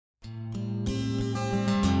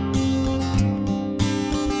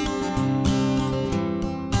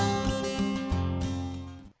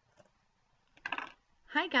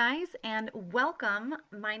Hi guys, and welcome.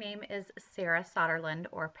 My name is Sarah Soderlund,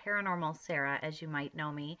 or Paranormal Sarah, as you might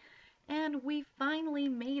know me, and we finally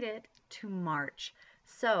made it to March.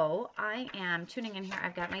 So I am tuning in here.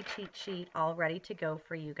 I've got my cheat sheet all ready to go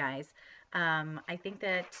for you guys. I think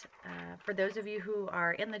that for those of you who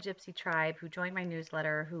are in the Gypsy Tribe, who join my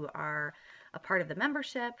newsletter, who are a part of the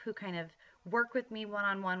membership, who kind of work with me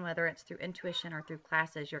one-on-one, whether it's through intuition or through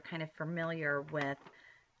classes, you're kind of familiar with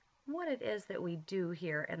what it is that we do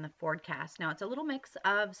here in the Fordcast. Now, it's a little mix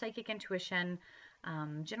of psychic intuition,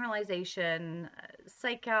 generalization,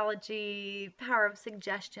 psychology, power of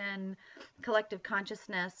suggestion, collective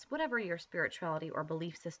consciousness, whatever your spirituality or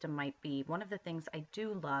belief system might be. One of the things I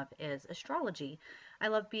do love is astrology. I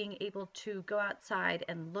love being able to go outside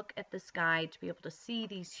and look at the sky, to be able to see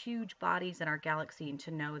these huge bodies in our galaxy, and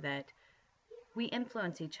to know that we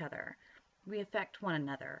influence each other, we affect one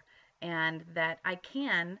another, and that I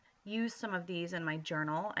can use some of these in my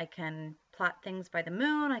journal. I can plot things by the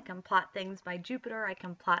moon, I can plot things by Jupiter, I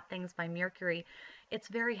can plot things by Mercury. It's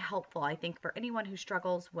very helpful, I think, for anyone who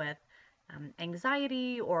struggles with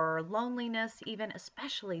anxiety or loneliness, even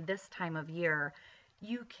especially this time of year.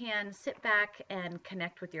 You can sit back and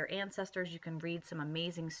connect with your ancestors. You can read some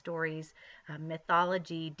amazing stories,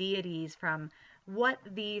 mythology, deities from what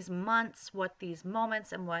these months, what these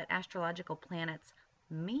moments, and what astrological planets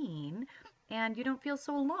mean, and you don't feel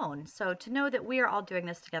so alone. So to know that we are all doing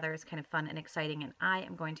this together is kind of fun and exciting, and I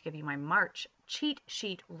am going to give you my March cheat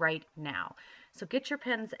sheet right now. So get your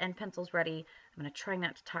pens and pencils ready. I'm going to try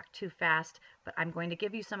not to talk too fast, but I'm going to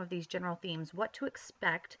give you some of these general themes, what to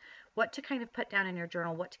expect, what to kind of put down in your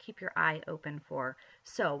journal, what to keep your eye open for.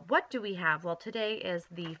 So what do we have? Well, today is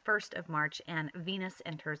the 1st of March, and Venus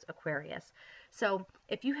enters Aquarius. So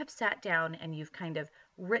if you have sat down and you've kind of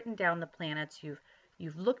written down the planets, you've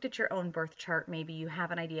looked at your own birth chart, maybe you have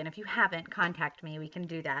an idea, and if you haven't, contact me, we can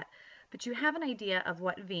do that. But you have an idea of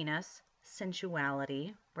what Venus,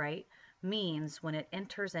 sensuality, right, means when it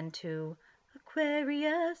enters into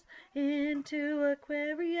Aquarius, into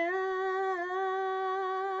Aquarius,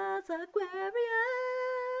 Aquarius.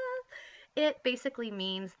 It basically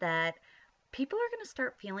means that people are going to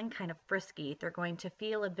start feeling kind of frisky. They're going to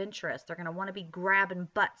feel adventurous. They're going to want to be grabbing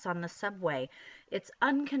butts on the subway. It's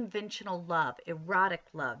unconventional love, erotic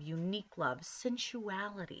love, unique love,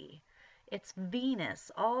 sensuality. It's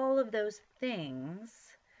Venus, all of those things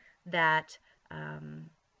that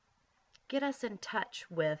get us in touch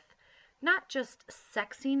with not just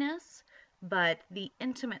sexiness, but the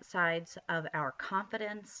intimate sides of our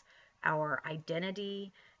confidence, our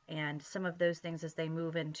identity, and some of those things as they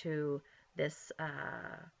move into this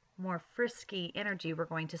more frisky energy. We're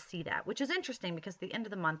going to see that, which is interesting because at the end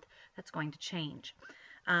of the month, that's going to change.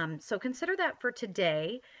 So consider that for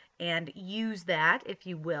today and use that, if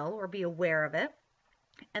you will, or be aware of it.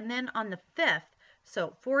 And then on the 5th,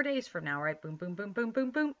 so 4 days from now, right? Boom, boom, boom, boom,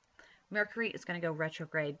 boom, boom. Mercury is going to go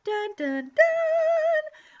retrograde. Dun, dun, dun.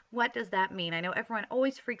 What does that mean? I know everyone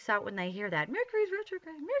always freaks out when they hear that. Mercury's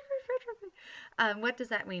retrograde, Mercury's retrograde. What does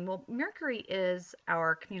that mean? Well, Mercury is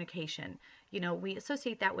our communication. You know, we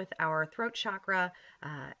associate that with our throat chakra,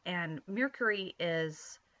 and Mercury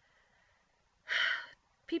is,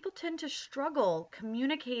 people tend to struggle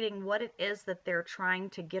communicating what it is that they're trying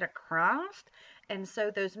to get across. And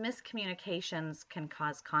so those miscommunications can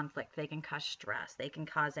cause conflict. They can cause stress. They can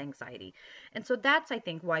cause anxiety. And so that's, I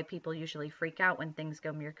think, why people usually freak out when things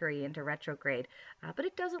go Mercury into retrograde. But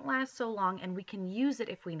it doesn't last so long, and we can use it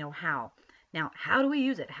if we know how. Now, how do we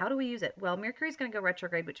use it? How do we use it? Well, Mercury is going to go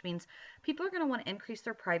retrograde, which means people are going to want to increase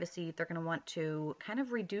their privacy. They're going to want to kind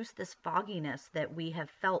of reduce this fogginess that we have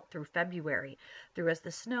felt through February. Through as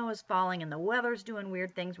the snow is falling and the weather's doing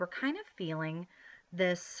weird things, we're kind of feeling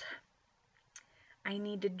this, I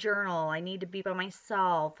need to journal, I need to be by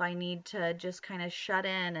myself, I need to just kind of shut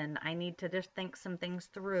in, and I need to just think some things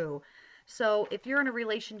through. So if you're in a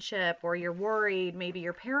relationship or you're worried, maybe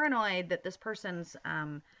you're paranoid that this person's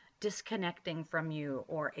disconnecting from you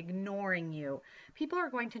or ignoring you, people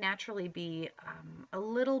are going to naturally be a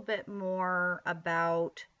little bit more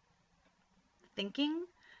about thinking.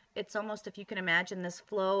 It's almost, if you can imagine this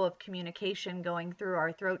flow of communication going through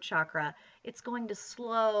our throat chakra, it's going to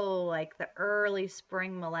slow like the early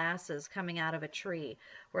spring molasses coming out of a tree.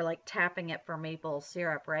 We're like tapping it for maple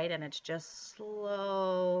syrup, right? And it's just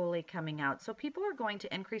slowly coming out. So people are going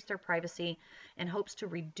to increase their privacy in hopes to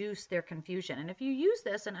reduce their confusion. And if you use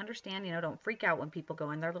this and understand, you know, don't freak out when people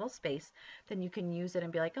go in their little space, then you can use it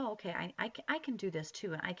and be like, oh, okay, I can do this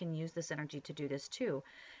too, and I can use this energy to do this too.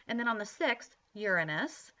 And then on the 6th,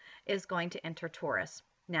 Uranus is going to enter Taurus.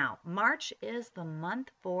 Now, March is the month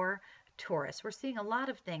for Taurus. We're seeing a lot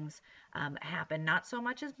of things happen. Not so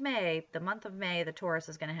much as May. The month of May, the Taurus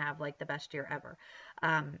is going to have like the best year ever.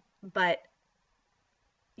 But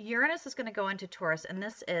Uranus is going to go into Taurus, and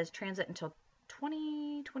this is transit until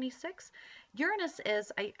 2026. Uranus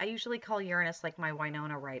is, I usually call Uranus like my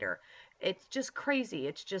Winona Ryder. It's just crazy.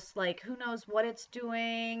 It's just like, who knows what it's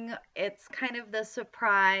doing? It's kind of the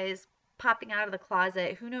surprise popping out of the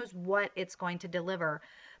closet. Who knows what it's going to deliver?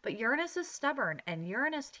 But Uranus is stubborn, and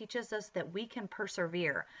Uranus teaches us that we can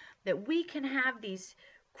persevere, that we can have these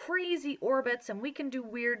crazy orbits, and we can do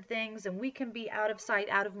weird things, and we can be out of sight,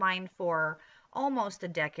 out of mind for almost a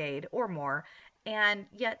decade or more, and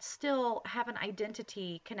yet still have an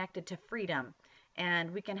identity connected to freedom.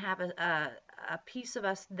 And we can have a piece of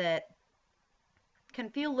us that can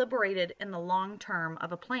feel liberated in the long term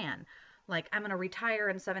of a plan. Like, I'm going to retire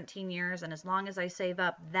in 17 years, and as long as I save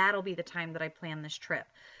up, that'll be the time that I plan this trip.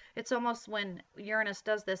 It's almost when Uranus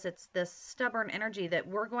does this, it's this stubborn energy that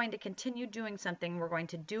we're going to continue doing something. We're going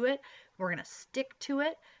to do it. We're going to stick to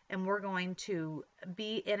it, and we're going to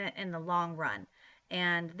be in it in the long run.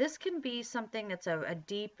 And this can be something that's a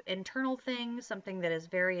deep internal thing, something that is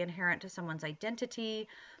very inherent to someone's identity.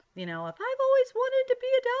 You know, if I've always wanted to be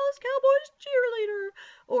a Dallas Cowboys cheerleader,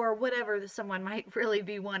 or whatever someone might really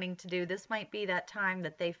be wanting to do, this might be that time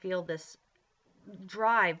that they feel this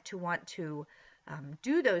drive to want to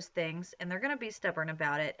do those things, and they're going to be stubborn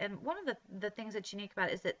about it. And one of the things that's unique about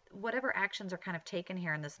it is that whatever actions are kind of taken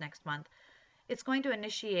here in this next month, it's going to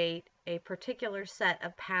initiate a particular set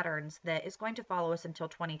of patterns that is going to follow us until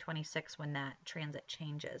 2026 when that transit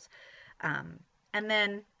changes. And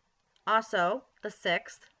then also the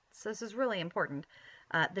 6th, so this is really important,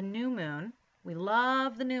 the new moon. We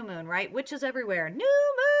love the new moon, right? Witches everywhere.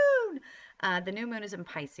 New moon! The new moon is in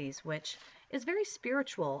Pisces, which is very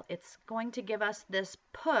spiritual. It's going to give us this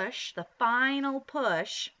push, the final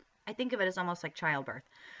push. I think of it as almost like childbirth.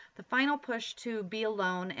 The final push to be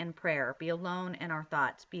alone in prayer, be alone in our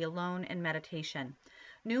thoughts, be alone in meditation.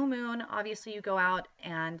 New moon, obviously you go out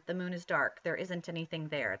and the moon is dark. There isn't anything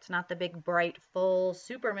there. It's not the big, bright, full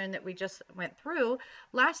supermoon that we just went through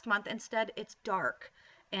last month. Instead, it's dark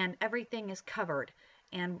and everything is covered.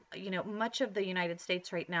 And, you know, much of the United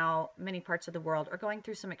States right now, many parts of the world are going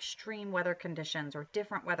through some extreme weather conditions or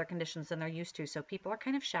different weather conditions than they're used to. So people are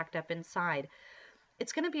kind of shacked up inside.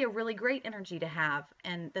 It's going to be a really great energy to have,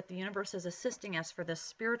 and that the universe is assisting us for this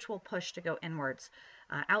spiritual push to go inwards.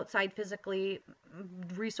 Outside physically,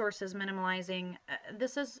 resources minimalizing.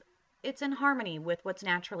 It's in harmony with what's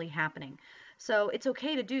naturally happening. So it's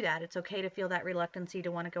okay to do that. It's okay to feel that reluctancy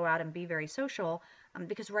to want to go out and be very social,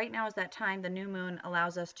 because right now is that time. The new moon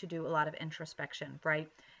allows us to do a lot of introspection, right?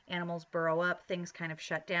 Animals burrow up, things kind of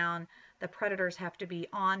shut down. The predators have to be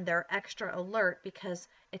on their extra alert because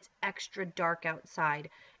it's extra dark outside.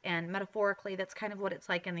 And metaphorically, that's kind of what it's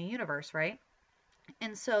like in the universe, right?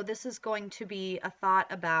 And so this is going to be a thought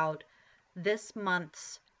about this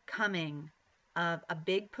month's coming of a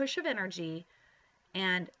big push of energy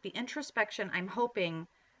and the introspection. I'm hoping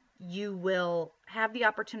you will have the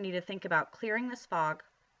opportunity to think about clearing this fog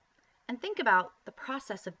and think about the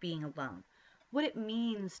process of being alone, what it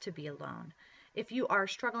means to be alone. If you are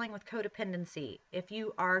struggling with codependency, if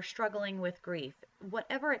you are struggling with grief,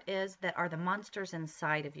 whatever it is that are the monsters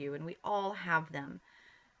inside of you, and we all have them,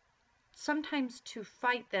 sometimes to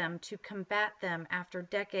fight them, to combat them after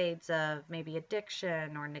decades of maybe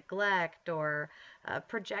addiction or neglect or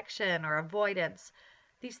projection or avoidance,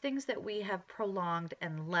 these things that we have prolonged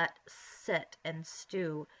and let sit and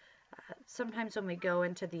stew, sometimes when we go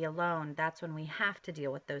into the alone, that's when we have to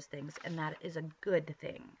deal with those things, and that is a good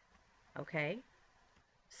thing. Okay?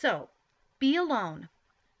 So, be alone.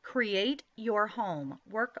 Create your home.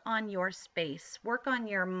 Work on your space. Work on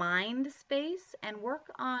your mind space and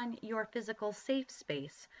work on your physical safe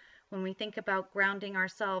space. When we think about grounding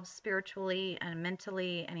ourselves spiritually and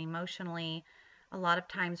mentally and emotionally, a lot of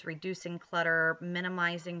times reducing clutter,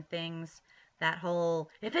 minimizing things, that whole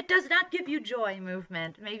if it does not give you joy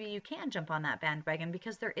movement, maybe you can jump on that bandwagon,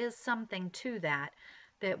 because there is something to that,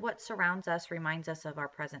 that what surrounds us reminds us of our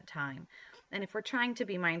present time. And if we're trying to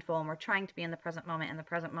be mindful and we're trying to be in the present moment and the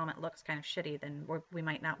present moment looks kind of shitty, then we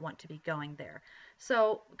might not want to be going there.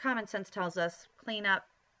 So common sense tells us clean up,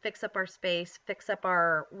 fix up our space, fix up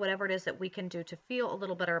our whatever it is that we can do to feel a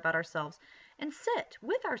little better about ourselves, and sit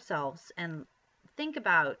with ourselves and think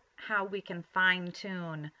about how we can fine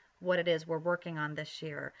tune what it is we're working on this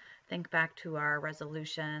year. Think back to our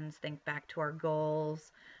resolutions, think back to our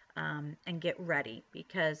goals, and get ready,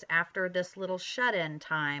 because after this little shut-in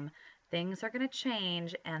time, things are going to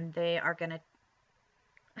change, and they are going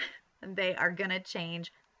to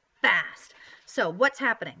change fast. So what's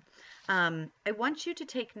happening? I want you to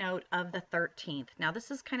take note of the 13th. Now,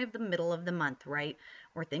 this is kind of the middle of the month, right?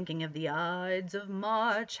 We're thinking of the Ides of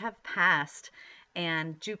March have passed,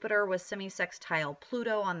 and Jupiter was semi-sextile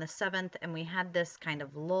Pluto on the 7th, and we had this kind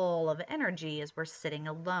of lull of energy as we're sitting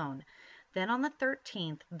alone. Then on the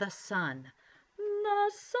 13th, the sun.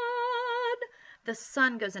 The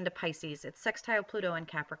sun goes into Pisces. It's sextile Pluto in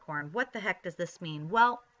Capricorn. What the heck does this mean?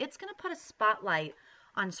 Well, it's going to put a spotlight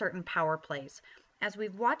on certain power plays. As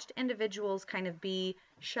we've watched individuals kind of be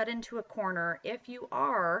shut into a corner, if you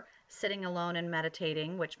are sitting alone and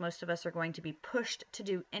meditating, which most of us are going to be pushed to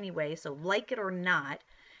do anyway, so like it or not,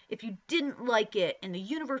 if you didn't like it and the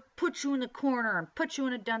universe put you in the corner and put you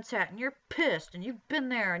in a dunce hat and you're pissed and you've been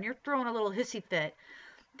there and you're throwing a little hissy fit,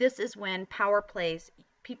 this is when power plays,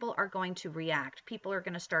 people are going to react. People are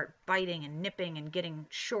going to start biting and nipping and getting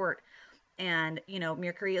short. And,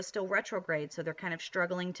 Mercury is still retrograde, so they're kind of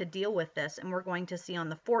struggling to deal with this. And we're going to see on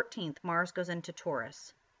the 14th, Mars goes into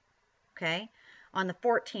Taurus. Okay? On the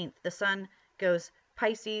 14th, the sun goes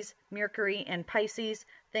Pisces, Mercury, and Pisces.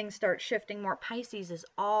 Things start shifting more. Pisces is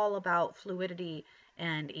all about fluidity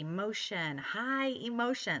and emotion, high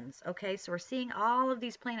emotions. Okay, so we're seeing all of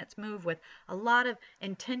these planets move with a lot of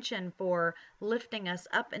intention for lifting us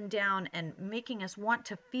up and down and making us want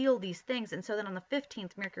to feel these things. And so then on the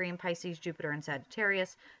 15th, Mercury in Pisces, Jupiter in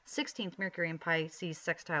Sagittarius. 16th, Mercury in Pisces,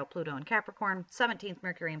 sextile Pluto in Capricorn. 17th,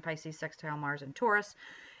 Mercury in Pisces, sextile Mars in Taurus.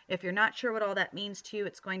 If you're not sure what all that means to you,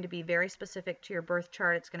 it's going to be very specific to your birth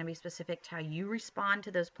chart. It's going to be specific to how you respond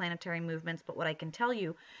to those planetary movements. But what I can tell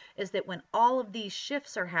you is that when all of these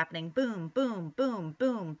shifts are happening, boom, boom, boom,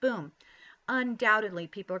 boom, boom, undoubtedly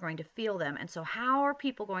people are going to feel them. And so how are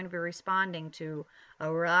people going to be responding to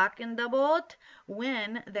a rock in the boat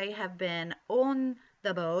when they have been on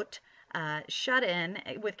the boat, shut in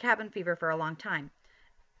with cabin fever for a long time?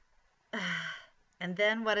 And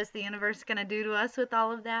then what is the universe going to do to us with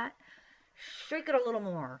all of that? Shake it a little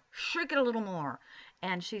more. Shake it a little more.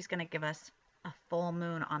 And she's going to give us a full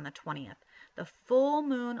moon on the 20th. The full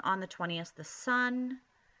moon on the 20th, the sun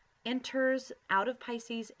enters out of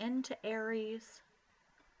Pisces into Aries.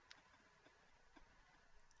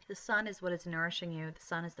 The sun is what is nourishing you. The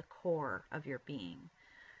sun is the core of your being.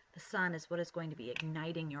 The sun is what is going to be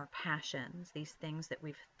igniting your passions, these things that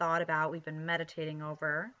we've thought about, we've been meditating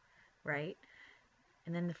over, right?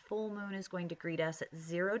 And then the full moon is going to greet us at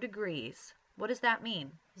 0 degrees. What does that mean?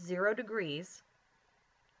 0 degrees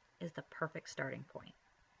is the perfect starting point.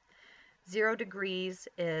 0 degrees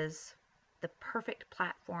is the perfect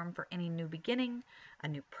platform for any new beginning, a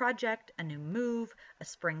new project, a new move, a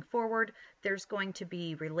spring forward. There's going to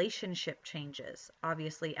be relationship changes.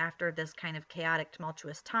 Obviously, after this kind of chaotic,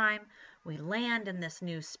 tumultuous time, we land in this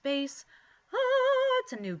new space.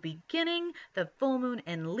 It's a new beginning. The full moon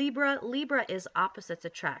in Libra. Libra is opposites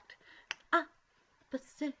attract.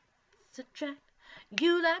 Opposites attract.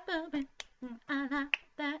 You like moving. I like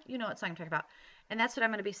that. You know what song I'm talking about. And that's what I'm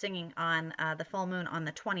going to be singing on the full moon on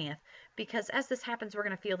the 20th. Because as this happens, we're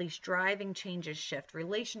going to feel these driving changes shift.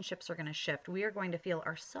 Relationships are going to shift. We are going to feel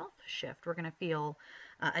ourself shift. We're going to feel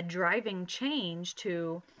a driving change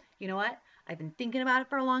to, you know what? I've been thinking about it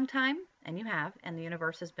for a long time. And you have. And the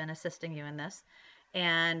universe has been assisting you in this.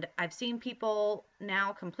 And I've seen people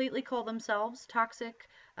now completely call themselves toxic,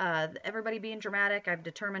 everybody being dramatic. I've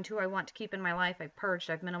determined who I want to keep in my life. I've purged,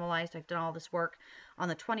 I've minimalized, I've done all this work. On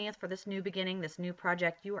the 20th for this new beginning, this new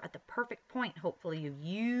project, you are at the perfect point. Hopefully you've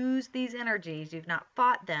used these energies, you've not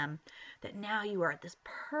fought them, that now you are at this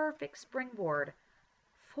perfect springboard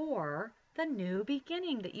for the new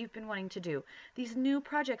beginning that you've been wanting to do. These new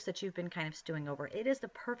projects that you've been kind of stewing over. It is the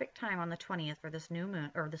perfect time on the 20th for this new moon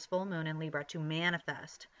or this full moon in Libra to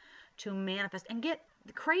manifest and get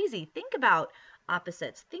crazy. Think about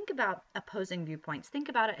opposites. Think about opposing viewpoints. Think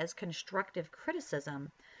about it as constructive criticism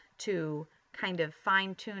to kind of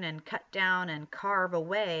fine tune and cut down and carve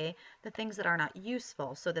away the things that are not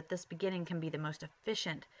useful so that this beginning can be the most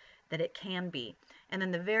efficient that it can be. And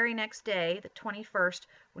then the very next day, the 21st,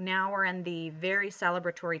 now we're in the very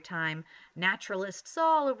celebratory time. Naturalists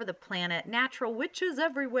all over the planet, natural witches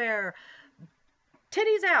everywhere,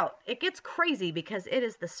 titties out. It gets crazy because it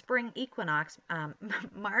is the spring equinox.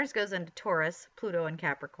 Mars goes into Taurus, Pluto in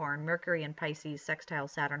Capricorn, Mercury in Pisces, sextile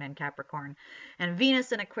Saturn in Capricorn, and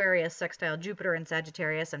Venus in Aquarius, sextile Jupiter in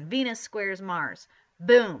Sagittarius, and Venus squares Mars.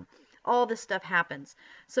 Boom. All this stuff happens.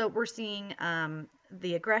 So we're seeing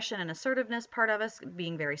the aggression and assertiveness part of us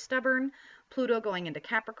being very stubborn, Pluto going into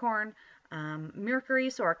Capricorn, Mercury,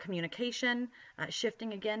 so our communication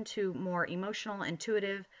shifting again to more emotional,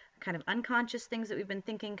 intuitive, kind of unconscious things that we've been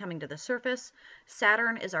thinking coming to the surface.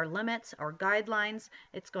 Saturn is our limits, our guidelines.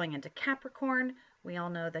 It's going into Capricorn. We all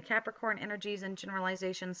know the Capricorn energies and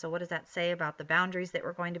generalizations. So what does that say about the boundaries that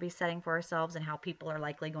we're going to be setting for ourselves and how people are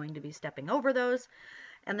likely going to be stepping over those?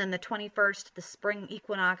 And then the 21st, the spring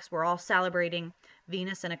equinox, we're all celebrating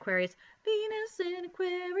Venus in Aquarius. Venus in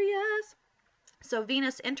Aquarius. So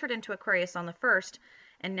Venus entered into Aquarius on the 1st,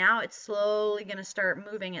 and now it's slowly going to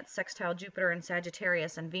start moving its sextile Jupiter and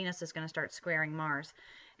Sagittarius, and Venus is going to start squaring Mars.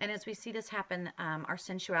 And as we see this happen, our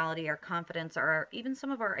sensuality, our confidence, even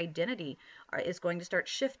some of our identity is going to start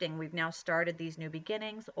shifting. We've now started these new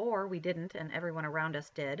beginnings, or we didn't, and everyone around us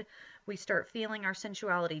did. We start feeling our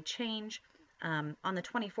sensuality change. On the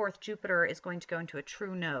 24th, Jupiter is going to go into a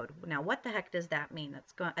true node. Now, what the heck does that mean?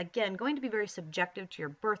 That's, again, going to be very subjective to your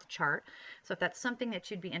birth chart. So if that's something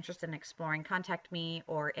that you'd be interested in exploring, contact me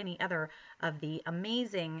or any other of the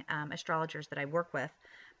amazing astrologers that I work with.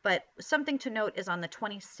 But something to note is on the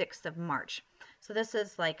 26th of March. So this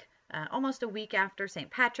is like almost a week after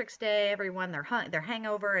St. Patrick's Day. Everyone, their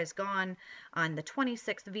hangover is gone. On the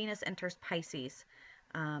 26th, Venus enters Pisces.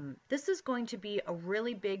 This is going to be a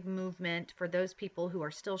really big movement for those people who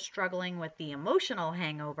are still struggling with the emotional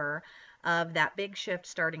hangover of that big shift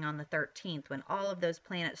starting on the 13th, when all of those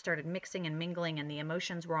planets started mixing and mingling and the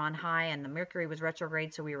emotions were on high and the Mercury was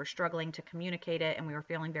retrograde, so we were struggling to communicate it and we were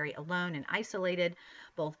feeling very alone and isolated,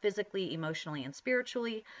 both physically, emotionally, and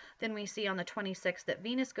spiritually. Then we see on the 26th that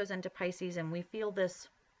Venus goes into Pisces and we feel this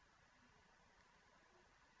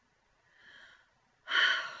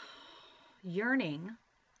yearning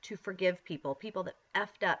to forgive people that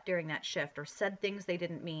effed up during that shift or said things they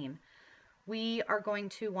didn't mean. We are going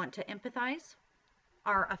to want to empathize.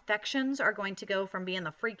 Our affections are going to go from being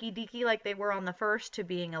the freaky deaky like they were on the 1st to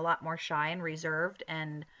being a lot more shy and reserved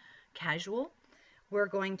and casual. We're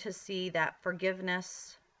going to see that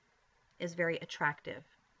forgiveness is very attractive.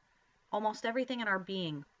 Almost everything in our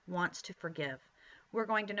being wants to forgive. We're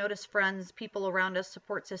going to notice friends, people around us,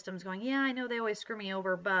 support systems going, yeah, I know they always screw me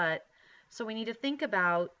over, but... So we need to think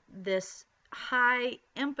about this high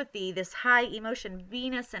empathy, this high emotion,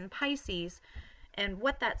 Venus and Pisces, and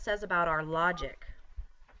what that says about our logic.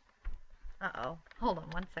 Uh-oh. Hold on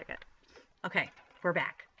one second. Okay, we're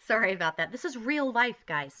back. Sorry about that. This is real life,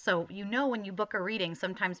 guys. So you know when you book a reading,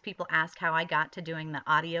 sometimes people ask how I got to doing the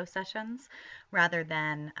audio sessions rather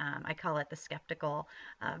than, I call it the skeptical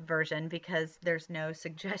version, because there's no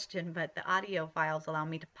suggestion, but the audio files allow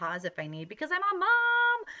me to pause if I need, because I'm a mom.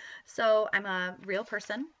 So I'm a real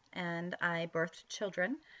person and I birthed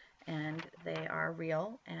children and they are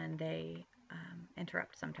real and they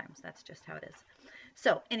interrupt sometimes. That's just how it is.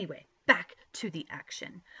 So anyway, back to the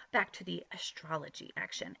action, back to the astrology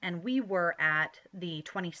action. And we were at the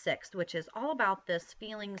 26th, which is all about this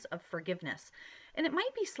feelings of forgiveness. And it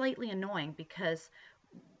might be slightly annoying because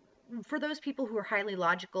for those people who are highly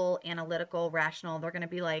logical, analytical, rational, they're going to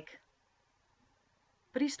be like,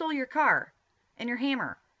 but he stole your car and your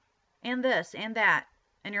hammer and this and that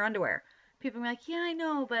and your underwear. People are like, yeah, I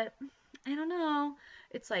know, but I don't know.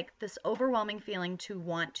 It's like this overwhelming feeling to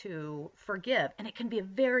want to forgive. And it can be a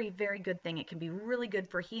very, very good thing. It can be really good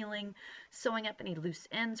for healing, sewing up any loose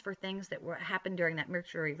ends for things that happened during that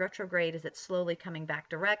Mercury retrograde as it's slowly coming back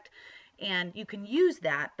direct. And you can use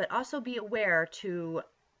that, but also be aware to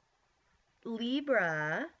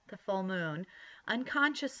Libra, the full moon,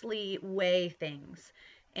 unconsciously weigh things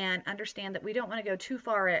and understand that we don't want to go too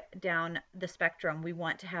far down the spectrum. We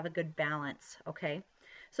want to have a good balance, okay?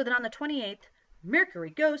 So then on the 28th, Mercury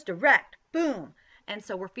goes direct, boom. And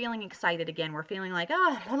so we're feeling excited again. We're feeling like,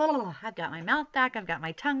 oh, I've got my mouth back. I've got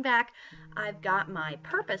my tongue back. I've got my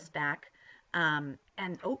purpose back. And,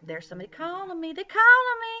 oh, there's somebody calling me. They're calling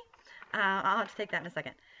me. I'll have to take that in a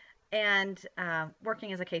second. And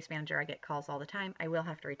working as a case manager, I get calls all the time. I will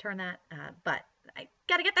have to return that, but I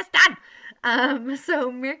got to get this done.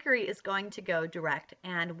 So Mercury is going to go direct,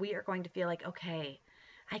 and we are going to feel like, okay,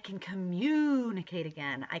 I can communicate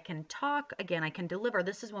again. I can talk again. I can deliver.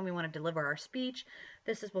 This is when we want to deliver our speech.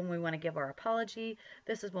 This is when we want to give our apology.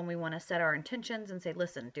 This is when we want to set our intentions and say,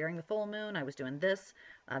 listen, during the full moon, I was doing this.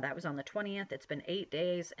 That was on the 20th. It's been 8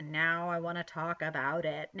 days, and now I want to talk about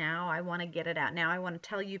it. Now I want to get it out. Now I want to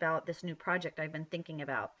tell you about this new project I've been thinking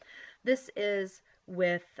about. This is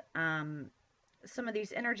with some of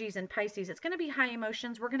these energies in Pisces. It's going to be high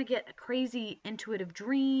emotions. We're going to get crazy intuitive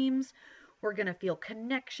dreams. We're going to feel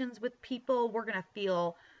connections with people. We're going to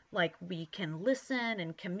feel like we can listen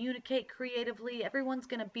and communicate creatively. Everyone's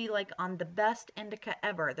going to be like on the best indica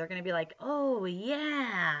ever. They're going to be like, oh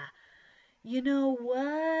yeah, you know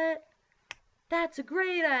what? That's a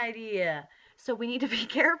great idea. So we need to be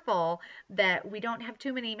careful that we don't have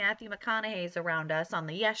too many Matthew McConaughey's around us on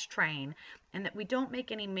the yes train, and that we don't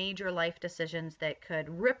make any major life decisions that could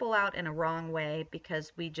ripple out in a wrong way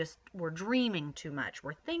because we're dreaming too much.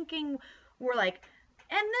 We're thinking, we're like,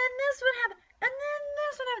 and then this would happen, and then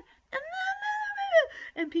this would happen, and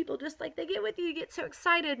then, and people just like, they get with you, you get so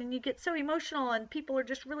excited and you get so emotional, and people are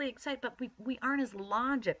just really excited, but we aren't as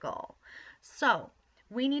logical. So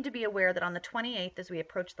we need to be aware that on the 28th, as we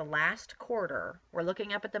approach the last quarter, we're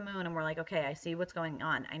looking up at the moon and we're like, okay, I see what's going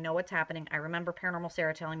on. I know what's happening. I remember Paranormal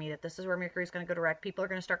Sarah telling me that this is where Mercury's going to go direct. People are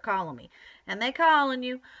going to start calling me. And they call on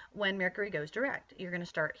you when Mercury goes direct. You're going to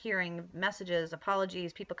start hearing messages,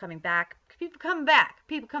 apologies, people coming back, people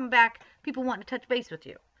wanting to touch base with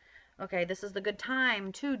you. Okay, this is the good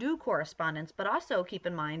time to do correspondence, but also keep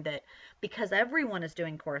in mind that because everyone is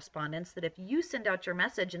doing correspondence, that if you send out your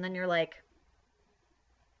message and then you're like,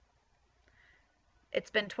 it's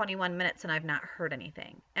been 21 minutes and I've not heard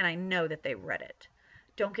anything, and I know that they read it.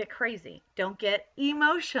 Don't get crazy. Don't get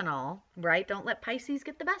emotional, right? Don't let Pisces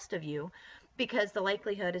get the best of you, because the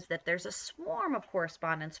likelihood is that there's a swarm of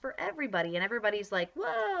correspondence for everybody, and everybody's like,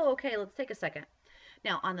 whoa, okay, let's take a second.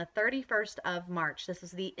 Now, on the 31st of March, this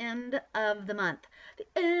is the end of the month. The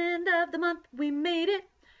end of the month, we made it.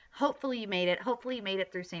 Hopefully you made it. Hopefully you made it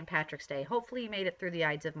through St. Patrick's Day. Hopefully you made it through the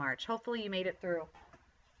Ides of March. Hopefully you made it through...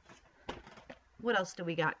 What else do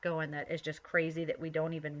we got going that is just crazy that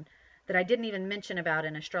I didn't even mention about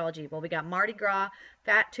in astrology? Well, we got Mardi Gras,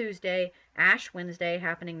 Fat Tuesday, Ash Wednesday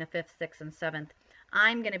happening the 5th, 6th, and 7th.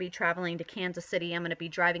 I'm going to be traveling to Kansas City. I'm going to be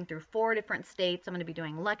driving through 4 different states. I'm going to be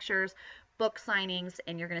doing lectures, book signings,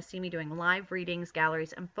 and you're going to see me doing live readings,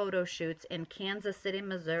 galleries, and photo shoots in Kansas City,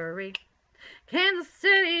 Missouri. Kansas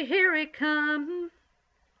City, here we come.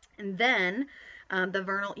 And then the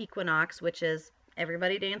vernal equinox, which is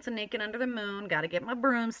everybody dancing naked under the moon. Got to get my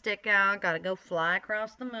broomstick out. Got to go fly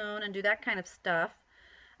across the moon and do that kind of stuff.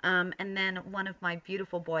 And then one of my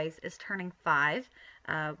beautiful boys is turning 5,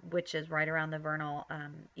 which is right around the vernal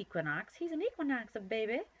equinox. He's an equinox,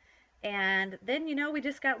 baby. And then, we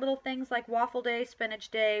just got little things like Waffle Day, Spinach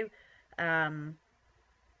Day,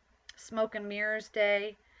 Smoke and Mirrors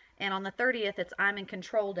Day. And on the 30th, it's I'm in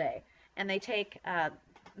Control Day. And they take...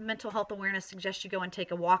 mental health awareness suggests you go and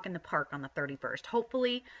take a walk in the park on the 31st.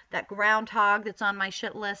 Hopefully that groundhog that's on my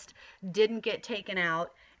shit list didn't get taken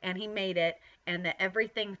out and he made it, and that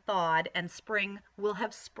everything thawed and spring will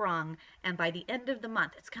have sprung, and by the end of the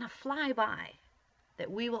month it's going to fly by, that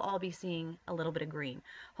we will all be seeing a little bit of green.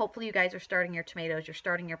 Hopefully you guys are starting your tomatoes, you're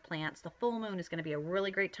starting your plants. The full moon is going to be a really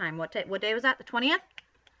great time. What day was that? The 20th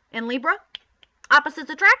in Libra? Opposites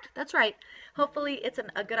attract? That's right. Hopefully it's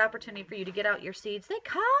a good opportunity for you to get out your seeds. They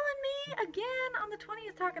calling me again on the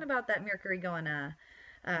 20th talking about that Mercury going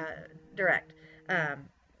direct.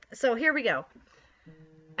 So here we go.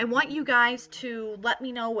 I want you guys to let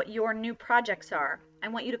me know what your new projects are. I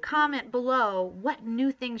want you to comment below what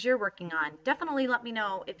new things you're working on. Definitely let me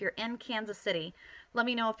know if you're in Kansas City. Let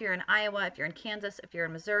me know if you're in Iowa, if you're in Kansas, if you're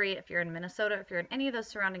in Missouri, if you're in Minnesota, if you're in any of those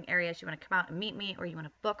surrounding areas, you want to come out and meet me, or you want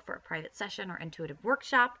to book for a private session or intuitive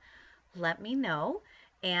workshop. Let me know.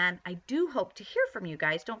 And I do hope to hear from you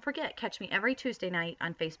guys. Don't forget, catch me every Tuesday night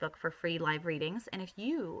on Facebook for free live readings. And if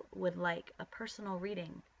you would like a personal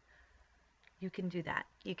reading, you can do that.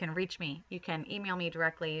 You can reach me. You can email me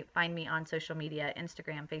directly, find me on social media,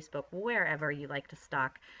 Instagram, Facebook, wherever you like to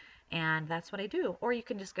stalk. And that's what I do. Or you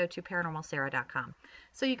can just go to paranormalsarah.com.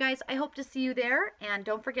 So you guys, I hope to see you there. And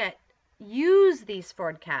don't forget, use these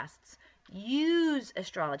forecasts. Use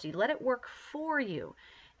astrology. Let it work for you.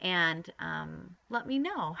 And let me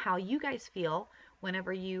know how you guys feel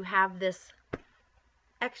whenever you have this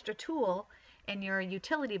extra tool in your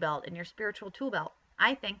utility belt, in your spiritual tool belt.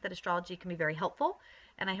 I think that astrology can be very helpful.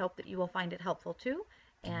 And I hope that you will find it helpful too.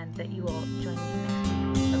 And that you will join me